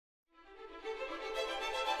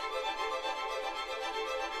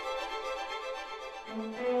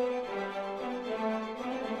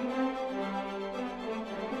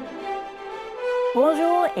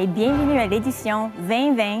Bonjour et bienvenue à l'édition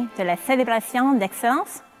 2020 de la célébration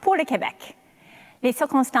d'excellence pour le Québec. Les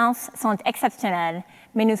circonstances sont exceptionnelles,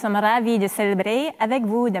 mais nous sommes ravis de célébrer avec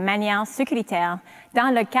vous de manière sécuritaire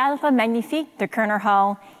dans le cadre magnifique de Kerner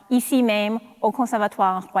Hall, ici même au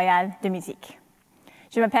Conservatoire royal de musique.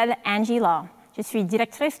 Je m'appelle Angie Law. Je suis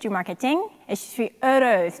directrice du marketing et je suis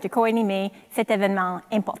heureuse de co-animer cet événement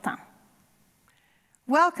important.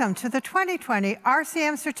 Welcome to the 2020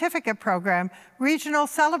 RCM Certificate Program Regional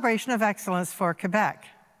Celebration of Excellence for Quebec.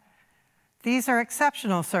 These are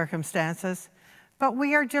exceptional circumstances, but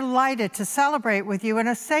we are delighted to celebrate with you in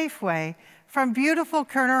a safe way from beautiful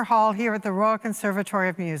Kerner Hall here at the Royal Conservatory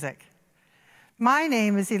of Music. My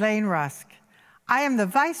name is Elaine Rusk. I am the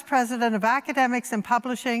Vice President of Academics and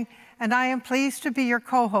Publishing, and I am pleased to be your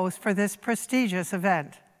co-host for this prestigious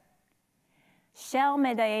event. Chers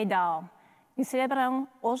médaillés d'or, nous célébrons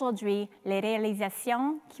aujourd'hui les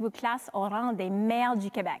réalisations qui vous classent au rang des meilleurs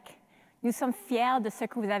du Québec. Nous sommes fiers de ce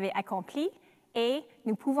que vous avez accompli et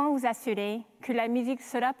nous pouvons vous assurer que la musique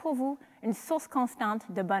sera pour vous une source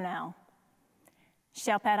constante de bonheur.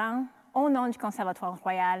 Chers parents, au nom du Conservatoire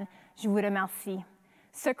royal, je vous remercie.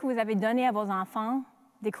 Ce que vous avez donné à vos enfants,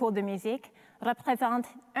 des cours de musique, représente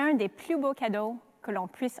un des plus beaux cadeaux que l'on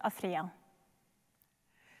puisse offrir.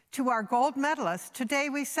 To our gold medalists, today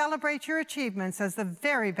we celebrate your achievements as the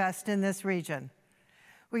very best in this region.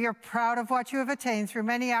 We are proud of what you have attained through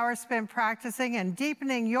many hours spent practicing and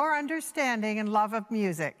deepening your understanding and love of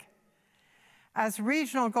music. As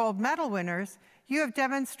regional gold medal winners, you have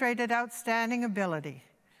demonstrated outstanding ability.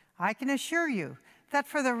 I can assure you that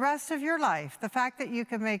for the rest of your life, the fact that you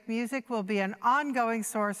can make music will be an ongoing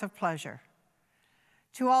source of pleasure.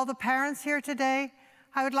 To all the parents here today,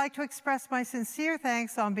 I would like to express my sincere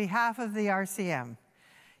thanks on behalf of the RCM.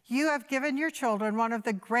 You have given your children one of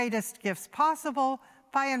the greatest gifts possible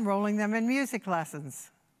by enrolling them in music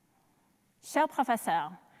lessons. Chers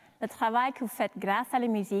professeurs, le travail que vous faites grâce à la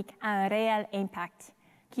musique a un réel impact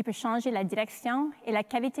qui peut changer la direction et la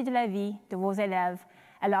qualité de la vie de vos élèves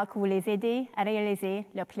alors que vous les aidez à réaliser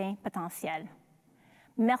leur plein potentiel.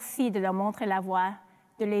 Merci de leur montrer la voie,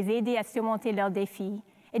 de les aider à surmonter leurs défis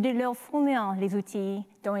et de leur fournir les outils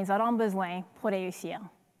dont ils auront besoin pour réussir.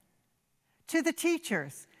 To the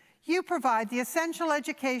teachers, you provide the essential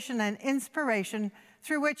education and inspiration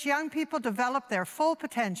through which young people develop their full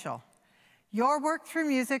potential. Your work through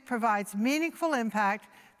music provides meaningful impact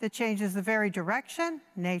that changes the very direction,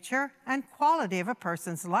 nature, and quality of a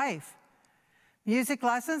person's life. Music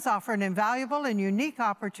lessons offer an invaluable and unique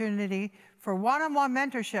opportunity for one-on-one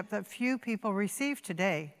mentorship that few people receive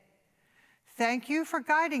today. Thank you for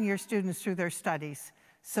guiding your students through their studies,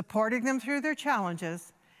 supporting them through their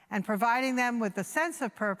challenges, and providing them with the sense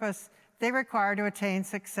of purpose they require to attain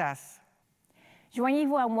success.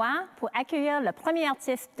 Joignez-vous à moi pour accueillir le premier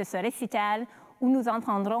artiste de ce récital où nous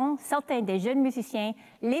entendrons certains des jeunes musiciens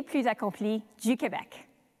les plus accomplis du Québec.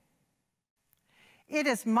 It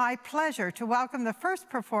is my pleasure to welcome the first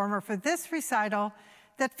performer for this recital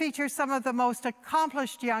that features some of the most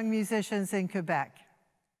accomplished young musicians in Quebec.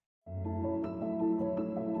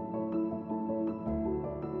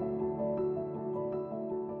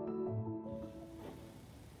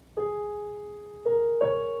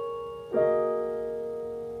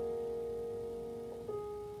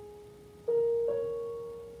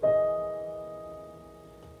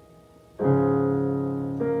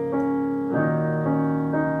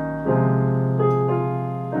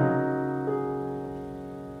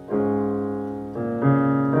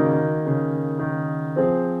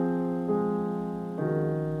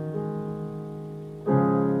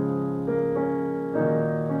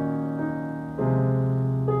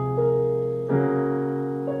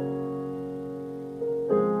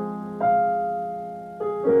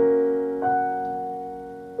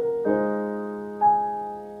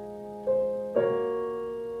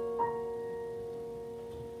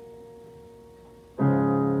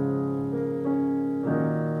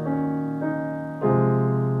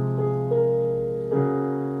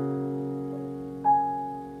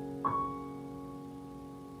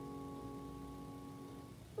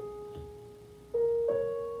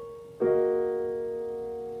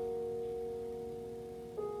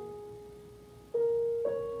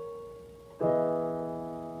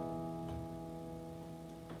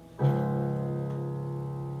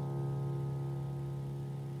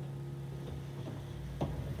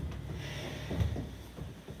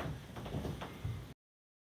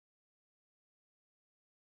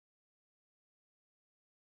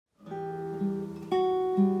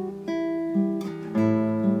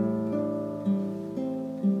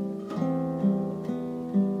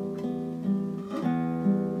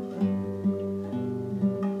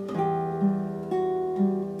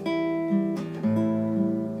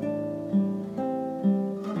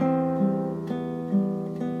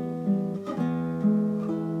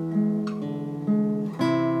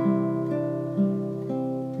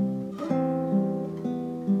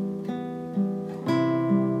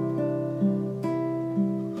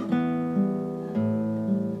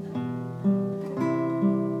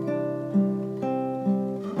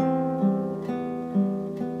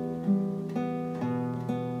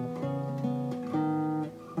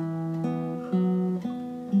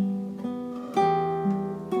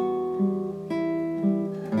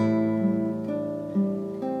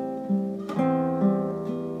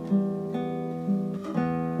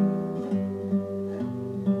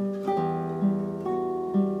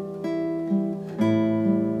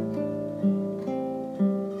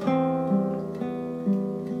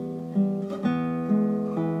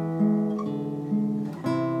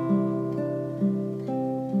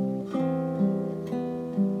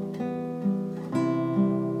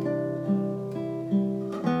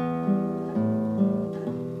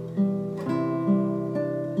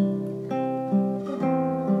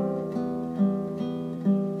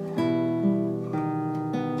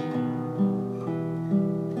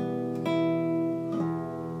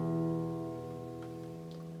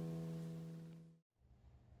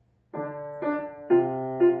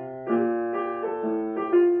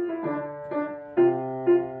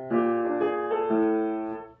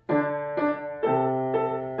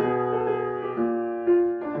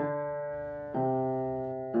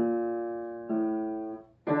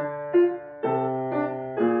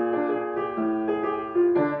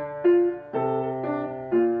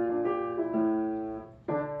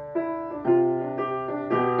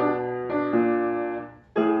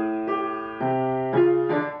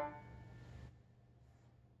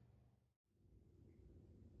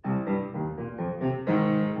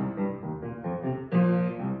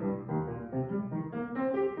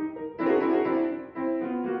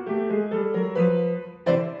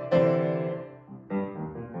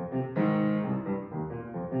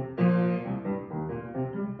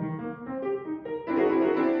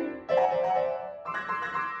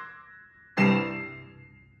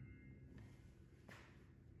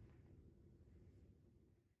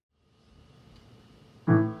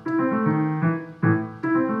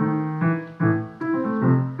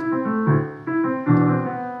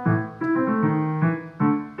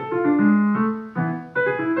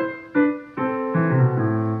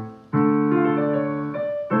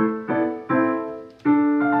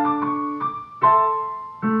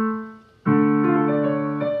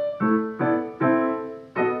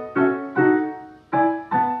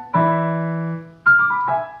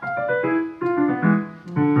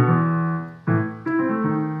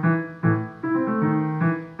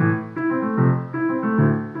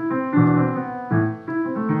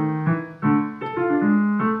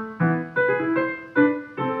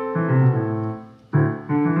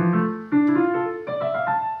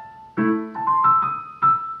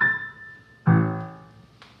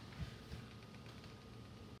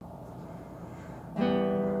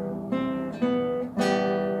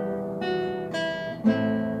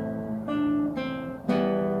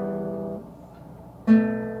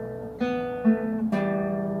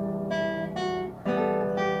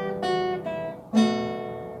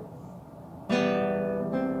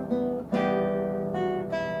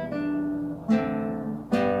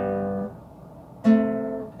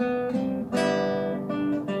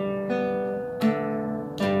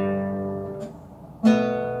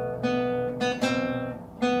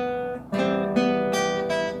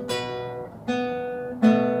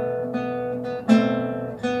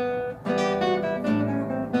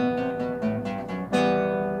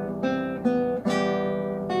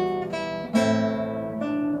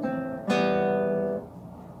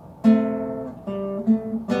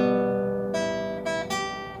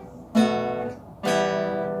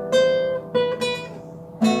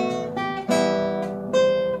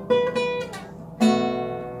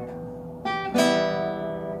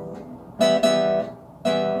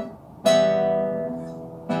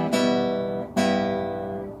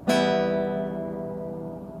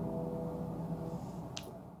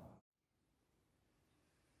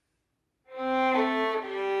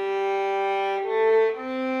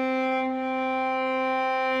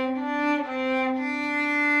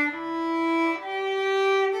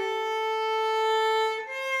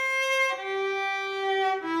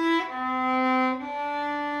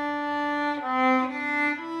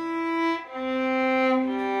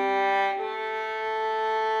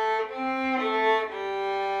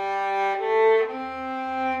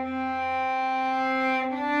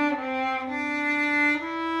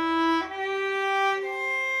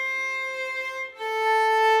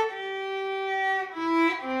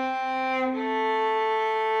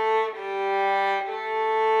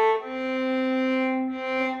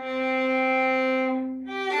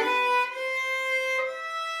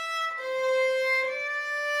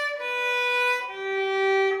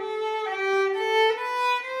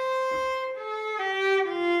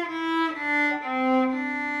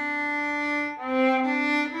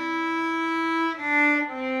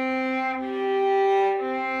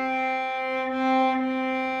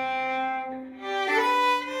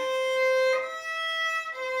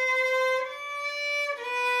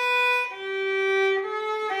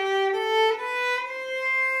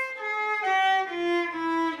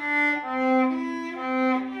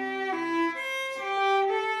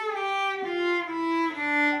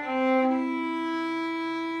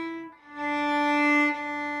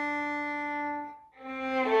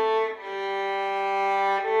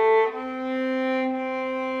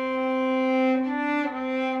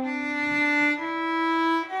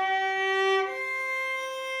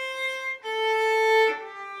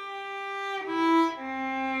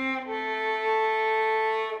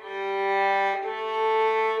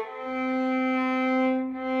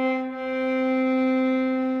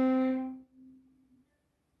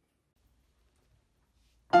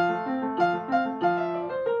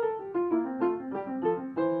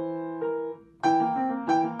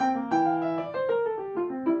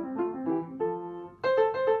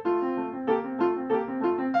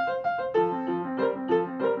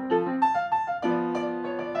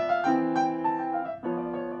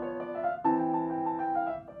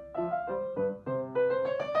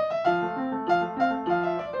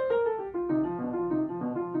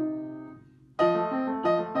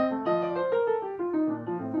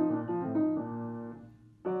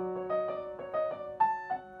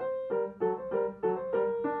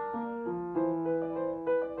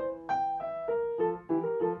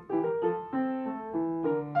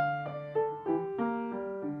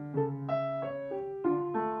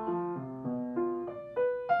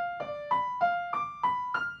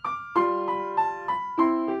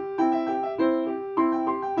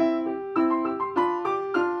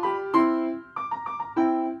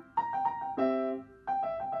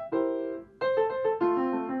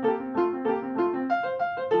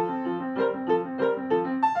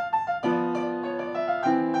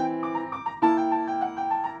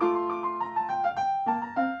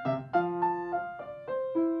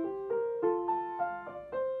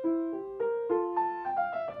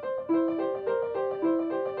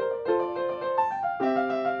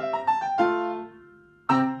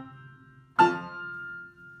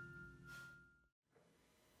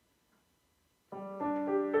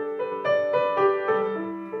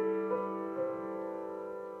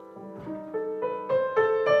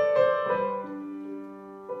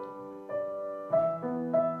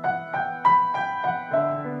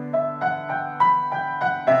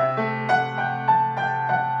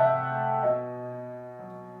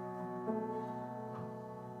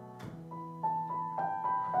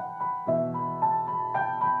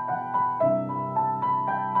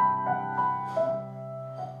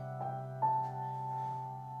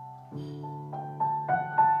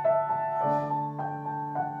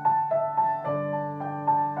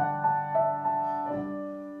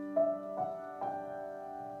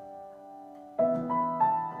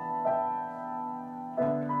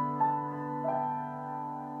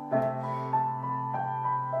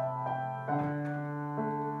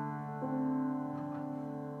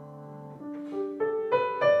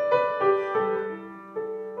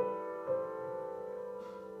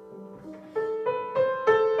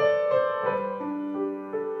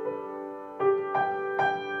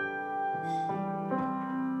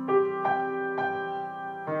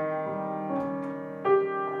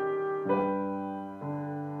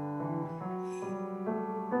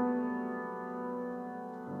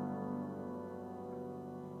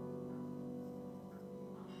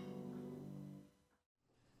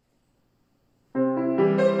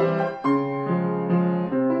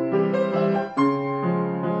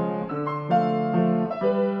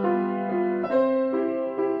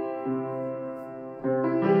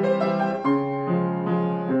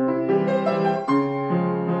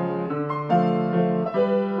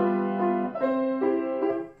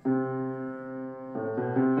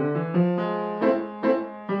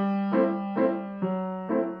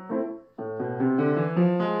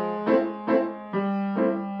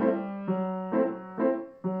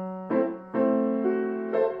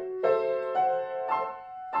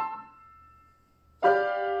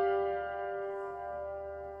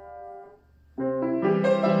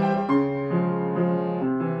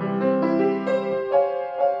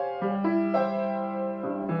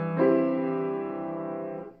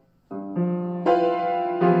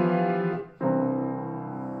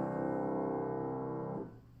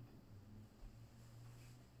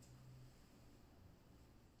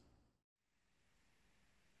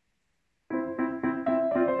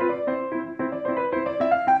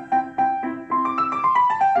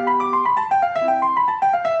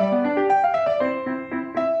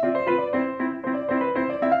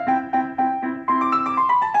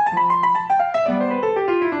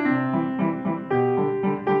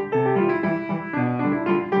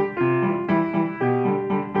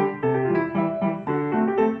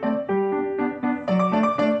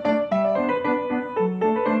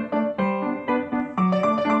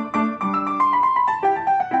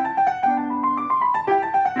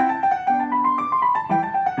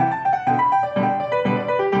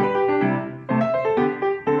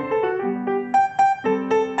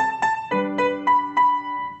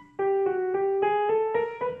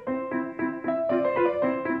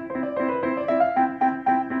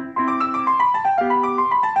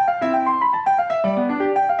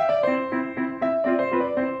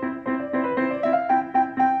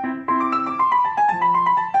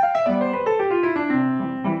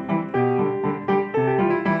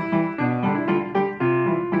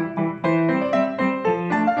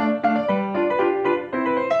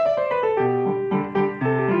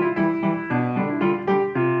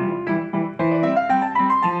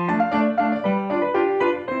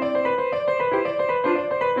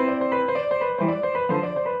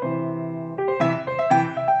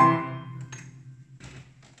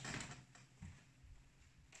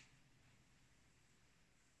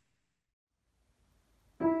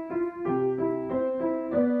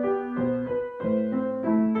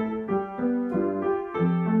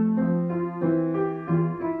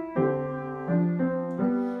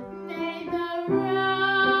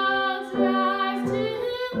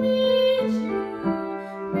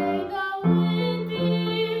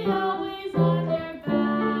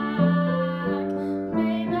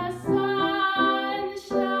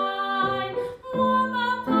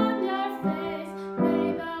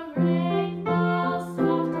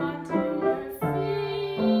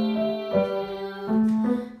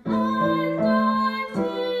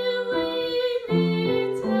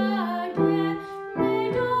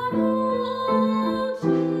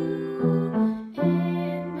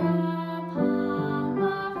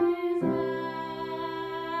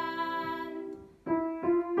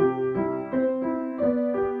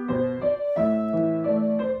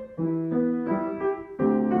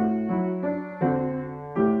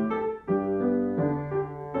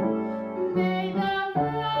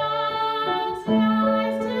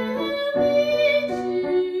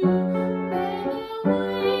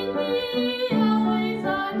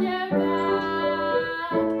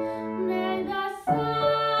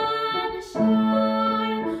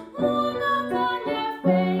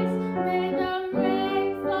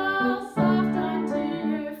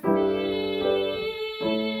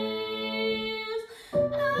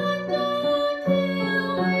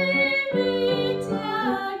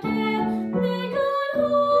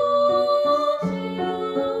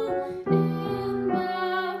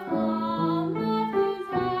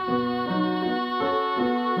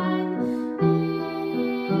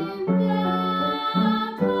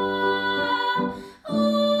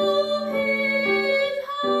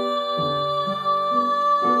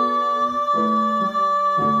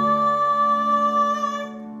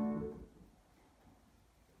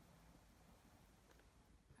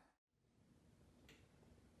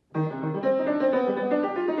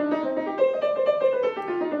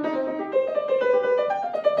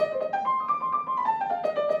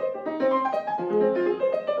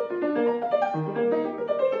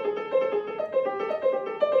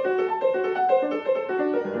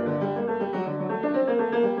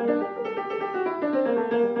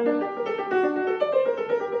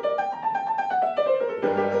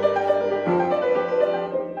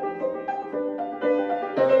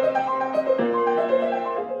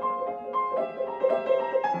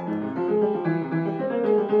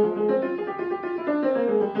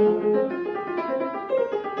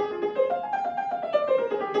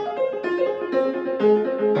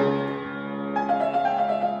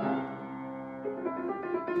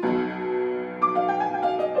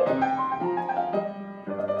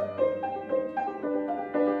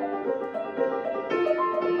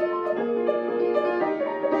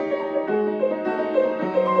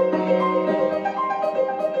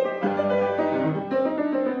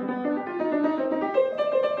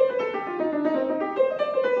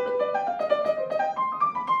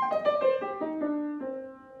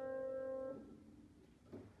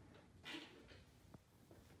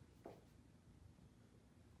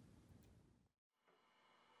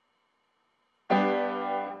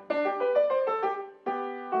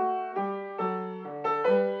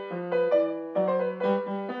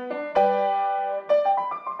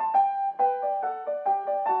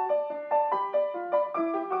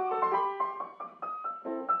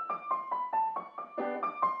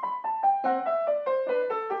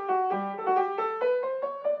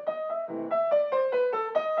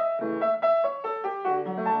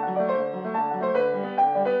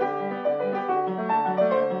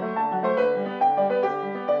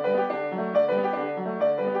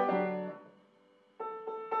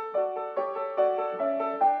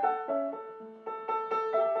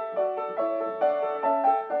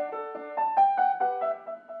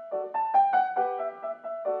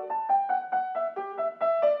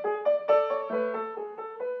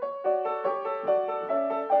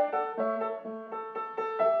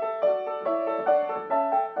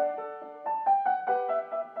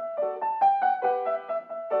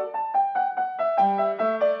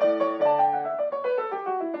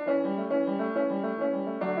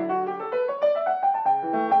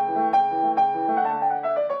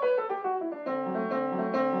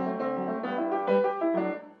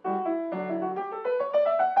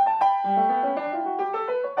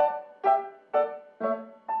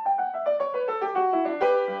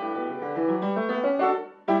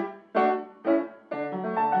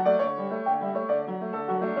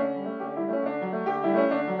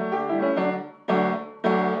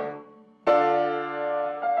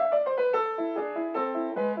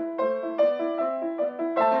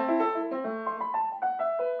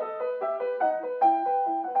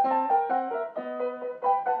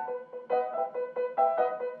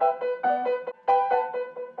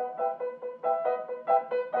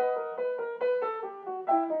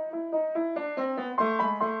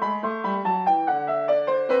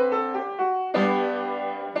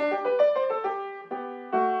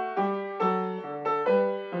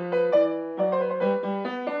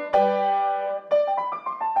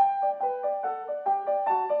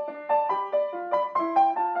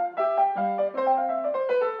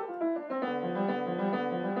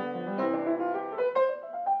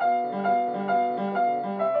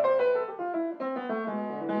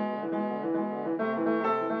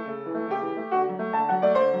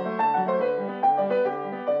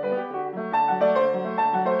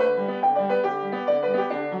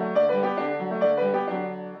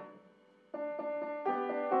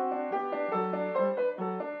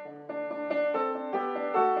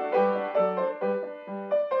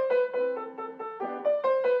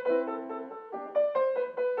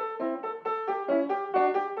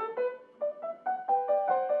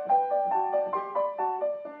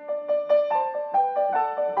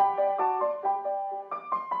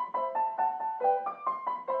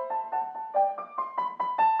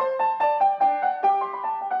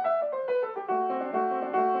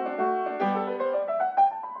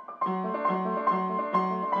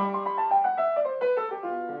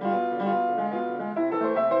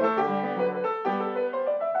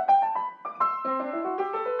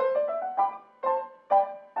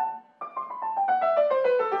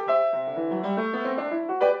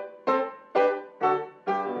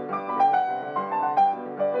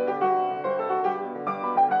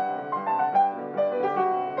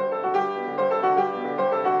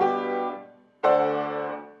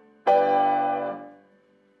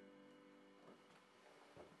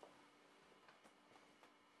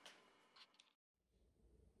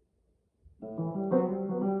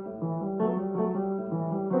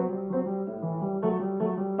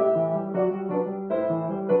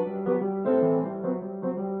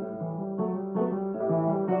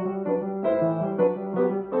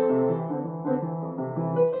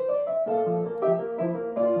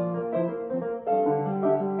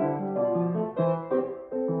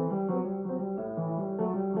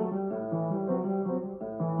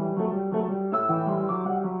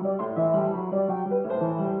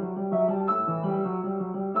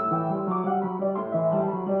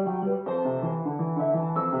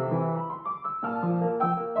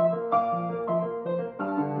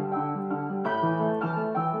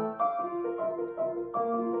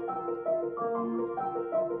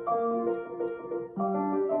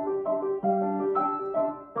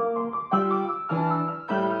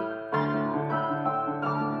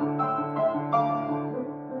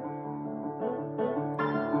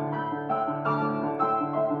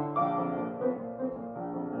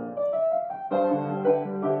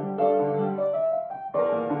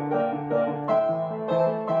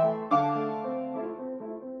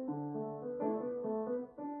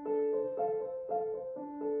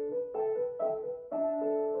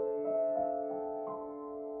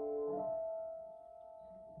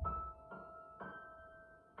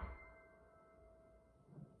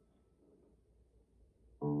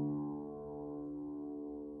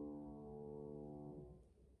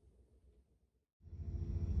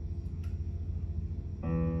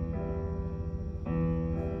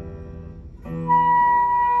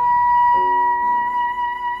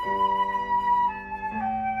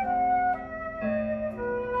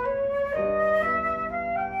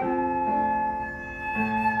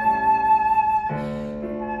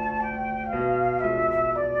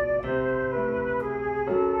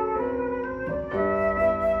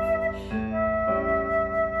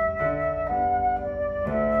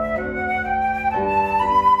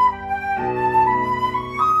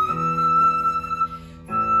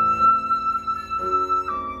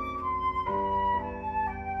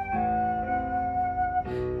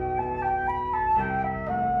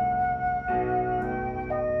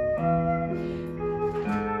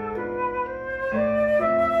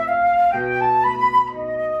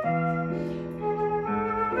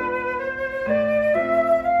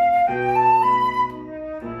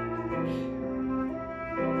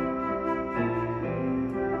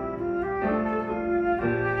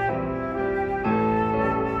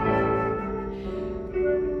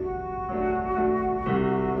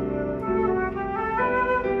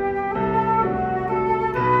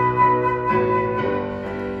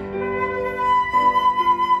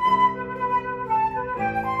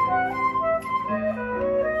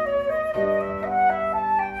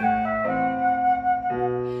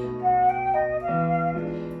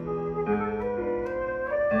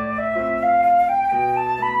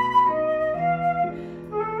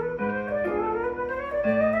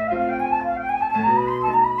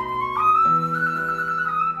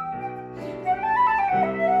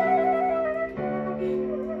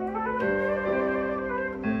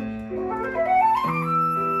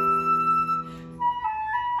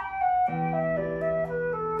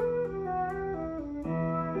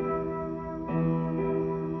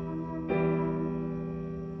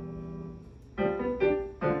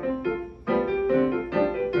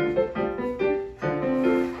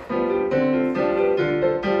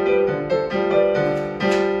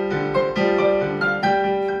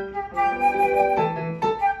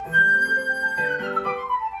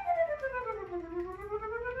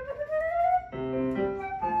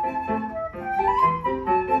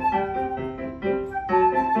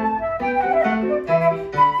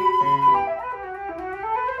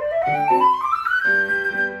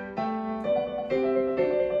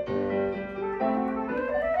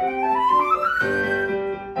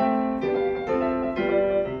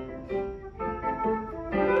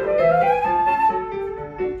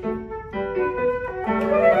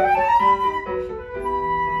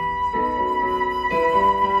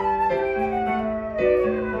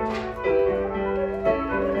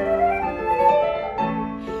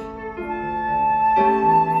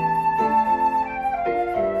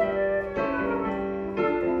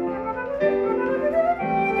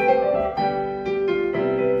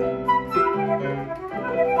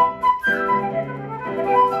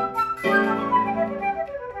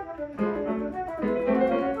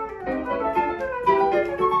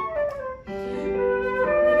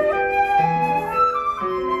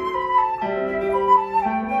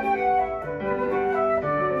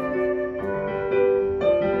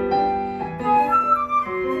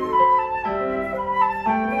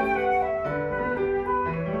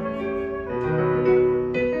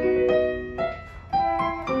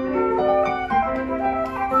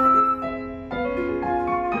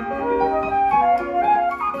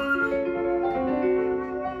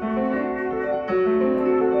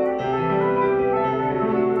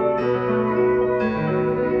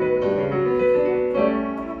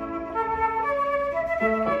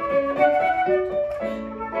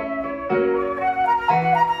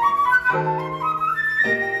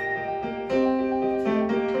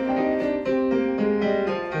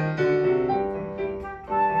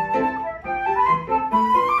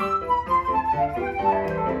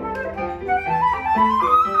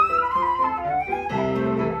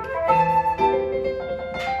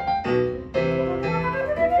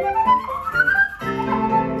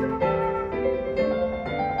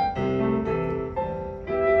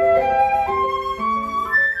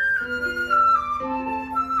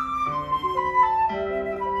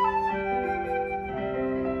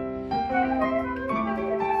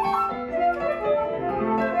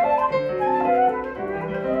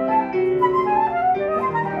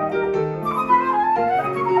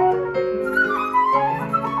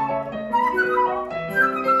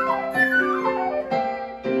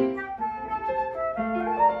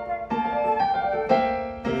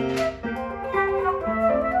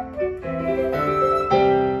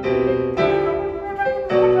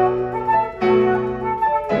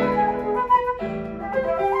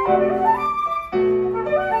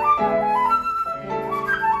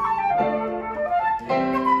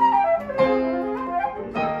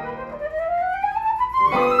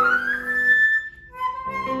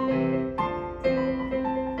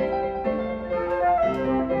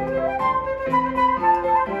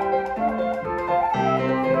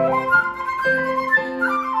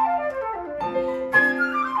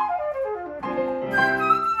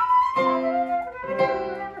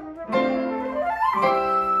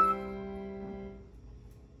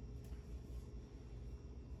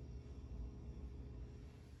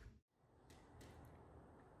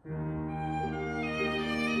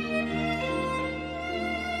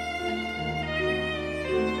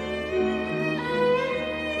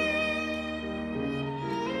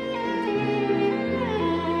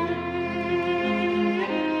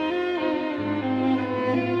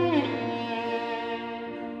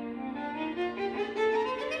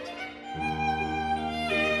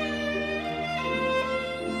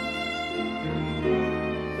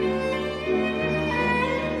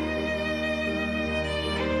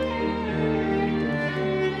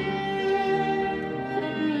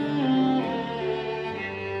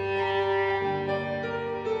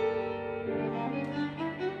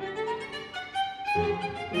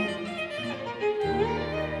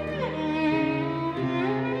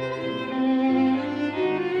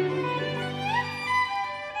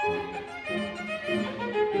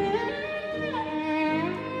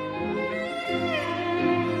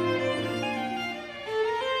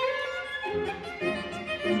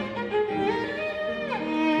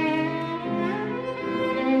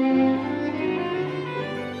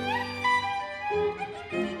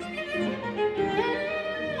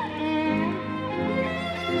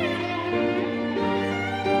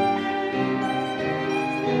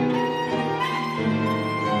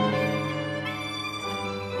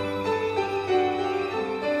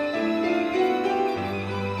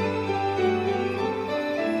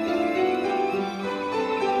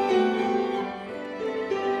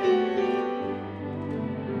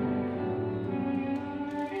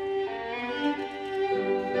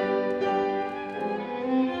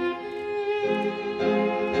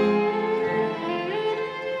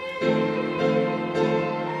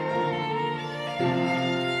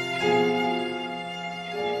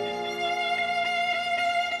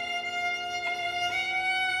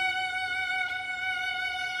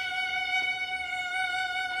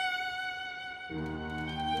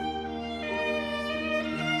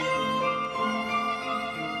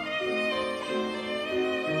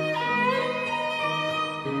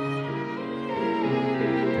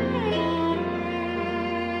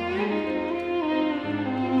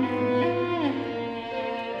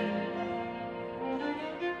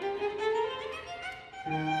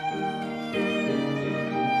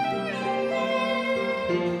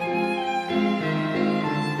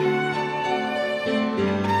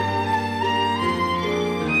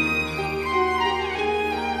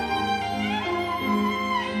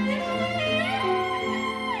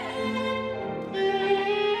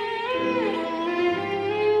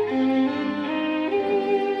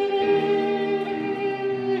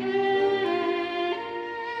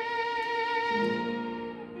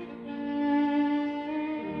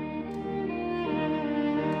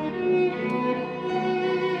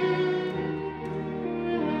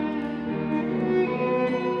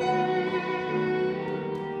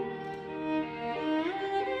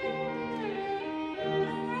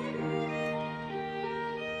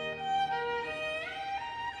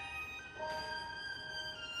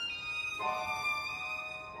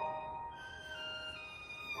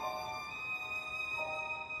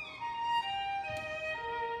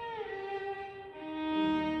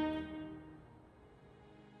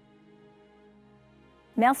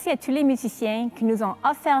 Merci à tous les musiciens qui nous ont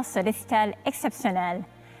offert ce récital exceptionnel.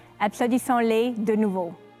 Applaudissons-les de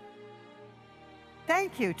nouveau.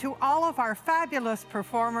 Thank you to all of our fabulous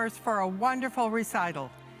performers for a wonderful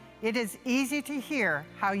recital. It is easy to hear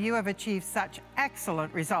how you have achieved such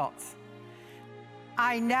excellent results.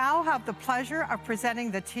 I now have the pleasure of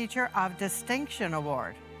presenting the Teacher of Distinction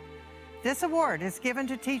Award. This award is given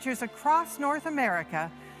to teachers across North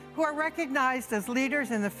America who are recognized as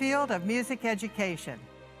leaders in the field of music education.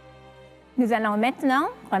 Nous allons maintenant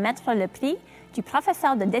remettre le prix du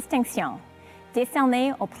professeur de distinction,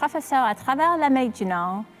 décerné aux professeurs à travers l'Amérique du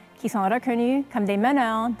Nord qui sont reconnus comme des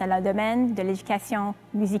meneurs dans le domaine de l'éducation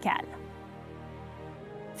musicale.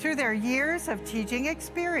 Through their years of teaching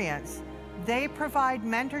experience, they provide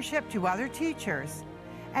mentorship to other teachers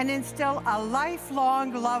and instill a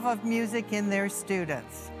lifelong love of music in their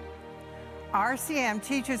students. RCM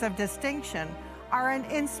Teachers of Distinction are an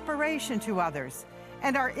inspiration to others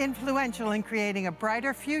and are influential in creating a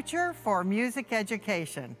brighter future for music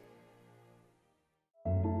education.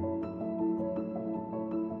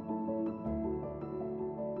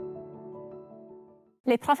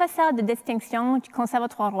 Les professeurs de distinction du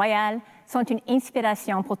Conservatoire royal sont une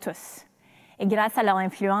inspiration pour tous. Et grâce à leur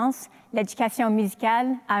influence, l'éducation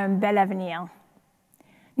musicale a un bel avenir.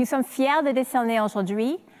 Nous sommes fiers de décerner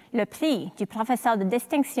aujourd'hui le prix du professeur de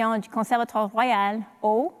distinction du Conservatoire royal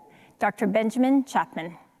au Dr. Benjamin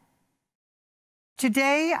Chapman.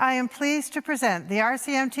 Today, I am pleased to present the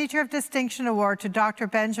RCM Teacher of Distinction Award to Dr.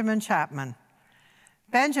 Benjamin Chapman.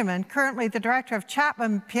 Benjamin, currently the director of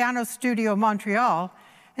Chapman Piano Studio Montreal,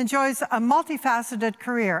 enjoys a multifaceted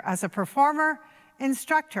career as a performer,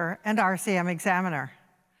 instructor, and RCM examiner.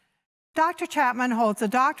 Dr. Chapman holds a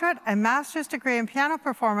doctorate and master's degree in piano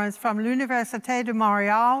performance from l'Université de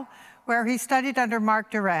Montréal, where he studied under Marc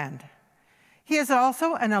Durand. He is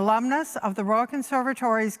also an alumnus of the Royal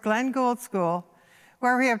Conservatory's Glenn Gould School,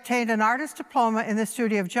 where he obtained an artist diploma in the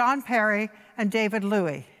studio of John Perry and David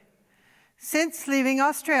Louis. Since leaving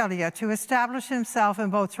Australia to establish himself in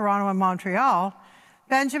both Toronto and Montreal,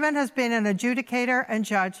 Benjamin has been an adjudicator and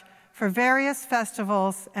judge for various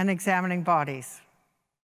festivals and examining bodies.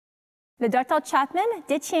 Le Dr Chapman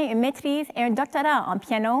détient une maîtrise et un doctorat en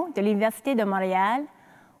piano de l'Université de Montréal,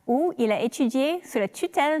 où il a étudié sous la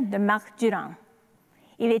tutelle de Marc Durand.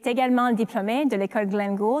 Il est également diplômé de l'École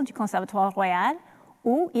Glenn Gould du Conservatoire royal,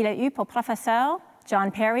 où il a eu pour professeurs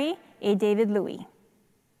John Perry et David Louis.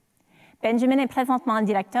 Benjamin est présentement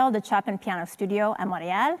directeur de Chapman Piano Studio à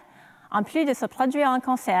Montréal, en plus de se produire en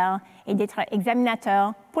concert et d'être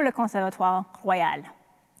examinateur pour le Conservatoire royal.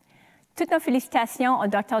 Toutes nos félicitations au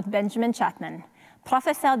Dr Benjamin Chapman,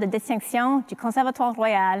 professeur de distinction du Conservatoire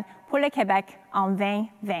royal pour le Québec en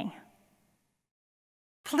 2020.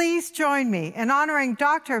 Please join me in honoring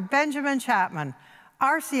Dr. Benjamin Chapman,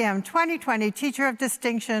 RCM 2020 Teacher of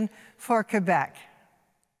Distinction for Quebec.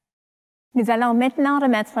 Nous allons maintenant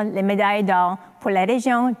remettre les médailles d'or pour la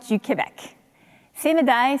région du Québec. Ces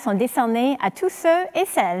médailles sont décernées à tous ceux et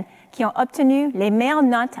celles qui ont obtenu les meilleures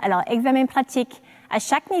notes à leur examen pratique à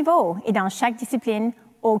chaque niveau et dans chaque discipline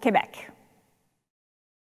au Québec.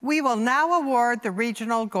 We will now award the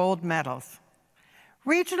regional gold medals.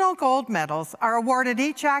 Regional gold medals are awarded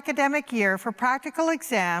each academic year for practical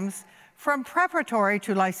exams from preparatory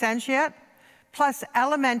to licentiate, plus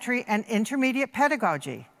elementary and intermediate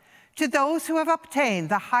pedagogy, to those who have obtained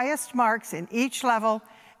the highest marks in each level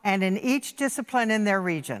and in each discipline in their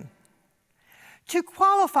region. To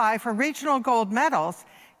qualify for regional gold medals,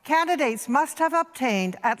 candidates must have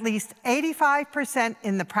obtained at least 85%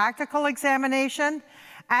 in the practical examination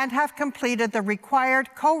and have completed the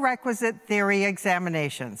required co-requisite theory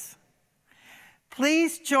examinations.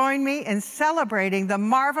 Please join me in celebrating the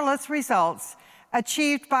marvelous results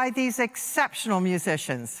achieved by these exceptional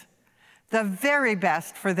musicians, the very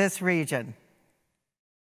best for this region.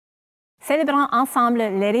 Célébrons ensemble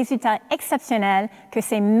les résultats exceptionnels que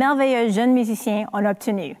ces merveilleux jeunes musiciens ont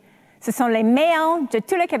obtenus. Ce sont les meilleurs de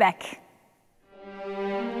tout le Québec.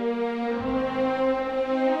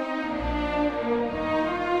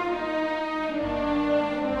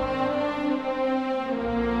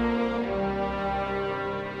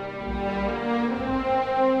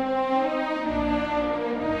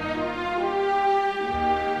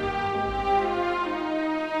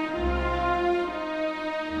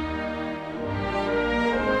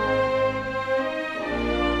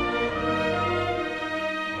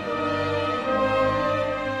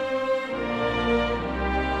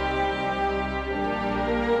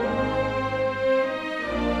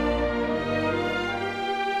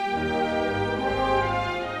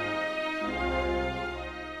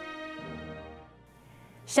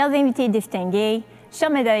 Chers invités distingués, chers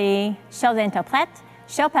médaillés, chers interprètes,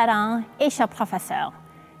 chers parents et chers professeurs,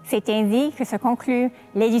 c'est ainsi que se conclut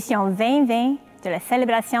l'édition 2020 de la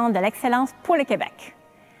célébration de l'excellence pour le Québec.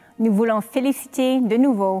 Nous voulons féliciter de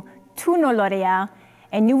nouveau tous nos lauréats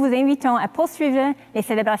et nous vous invitons à poursuivre les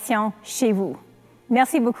célébrations chez vous.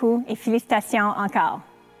 Merci beaucoup et félicitations encore.